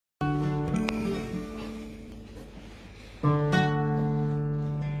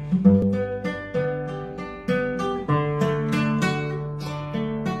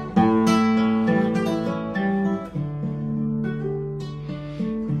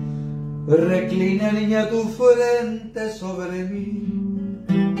Reclina, niña, tu frente sobre mí,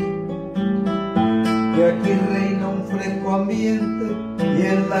 que aquí reina un fresco ambiente y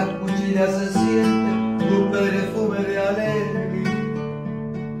en las cuchillas se siente tu perfume de alegría.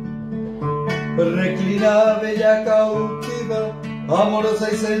 Reclina, bella cautiva, amorosa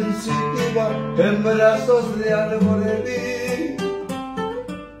y sensitiva, en brazos de arbolí.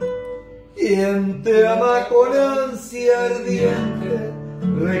 Quien te ama con ansia ardiente,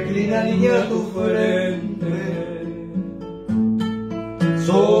 reclina, niña, tu frente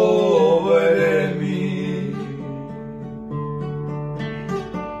sobre mí.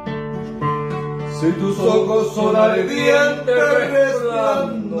 Si tus ojos son ardientes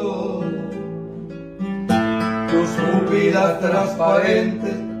resplandor, tus pupilas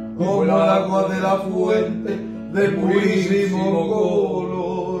transparentes como el agua de la fuente de purísimo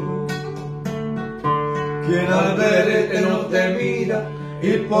color. Quien al verte no te mira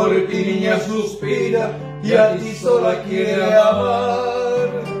y por ti, niña, suspira y a ti sola quiere amar.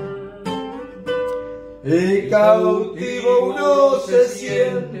 Y cautivo uno se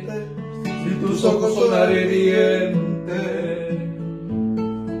siente si tus ojos son ardientes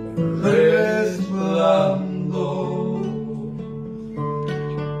resplandor.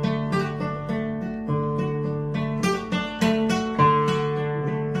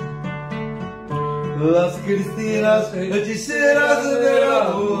 Las cristianas hechiceras del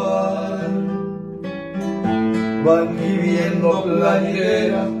agua van viviendo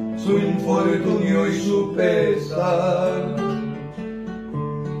plañideras su infortunio y su pesar.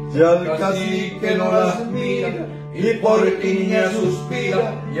 Ya el cacique no las mira y por ti, niña,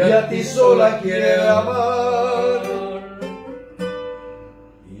 suspira y a ti sola quiere amar.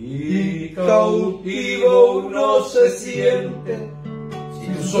 Y cautivo uno se siente si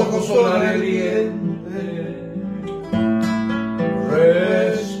tus ojos son ardientes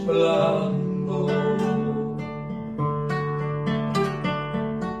resplandor.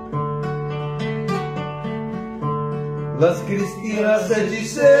 Las cristianas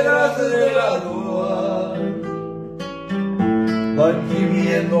hechiceras del agua van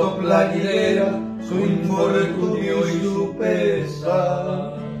gimiendo plañidera su infortunio y su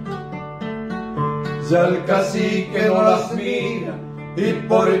pesar. Ya el cacique no las mira y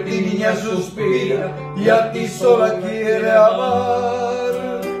por ti, niña, suspira y a ti sola quiere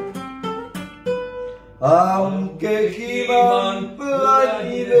amar. Aunque giman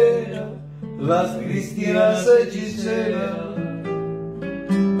plañidera las cristianas hechiceras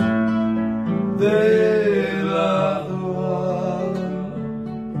de la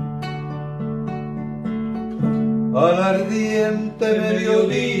al ardiente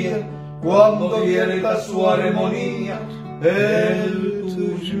mediodía, cuando vierta su armonía el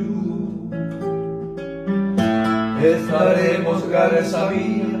tuyú, estaremos, garza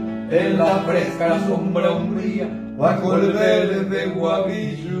mía, en la fresca sombra umbría, bajo el verde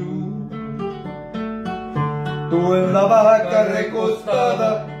guavillú. Tú en la vaca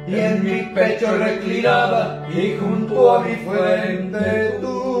recostada y en mi pecho reclinada, y junto a mi frente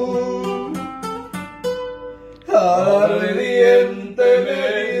tú. Al ardiente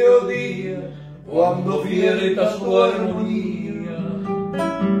mediodía, cuando vierta su armonía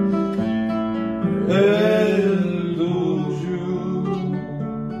el tuyo.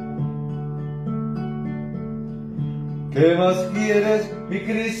 ¿Qué más quieres, mi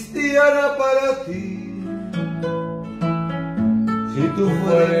cristiana, para ti? Si tu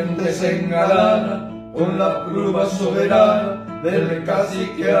frente se engalana con la pluma soberana del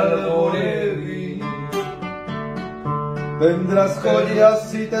cacique Alboreví, tendrás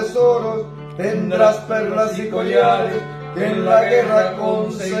joyas y tesoros, tendrás perlas y collares que en la guerra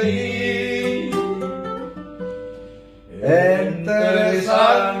conseguí. Entre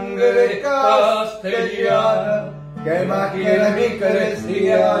sangre castellana que maquina mi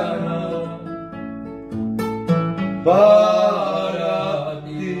cristiana para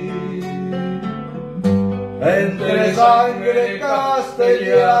ti. Entre sangre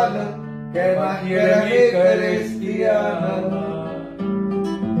castellana que maquina mi cristiana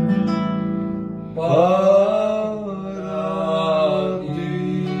para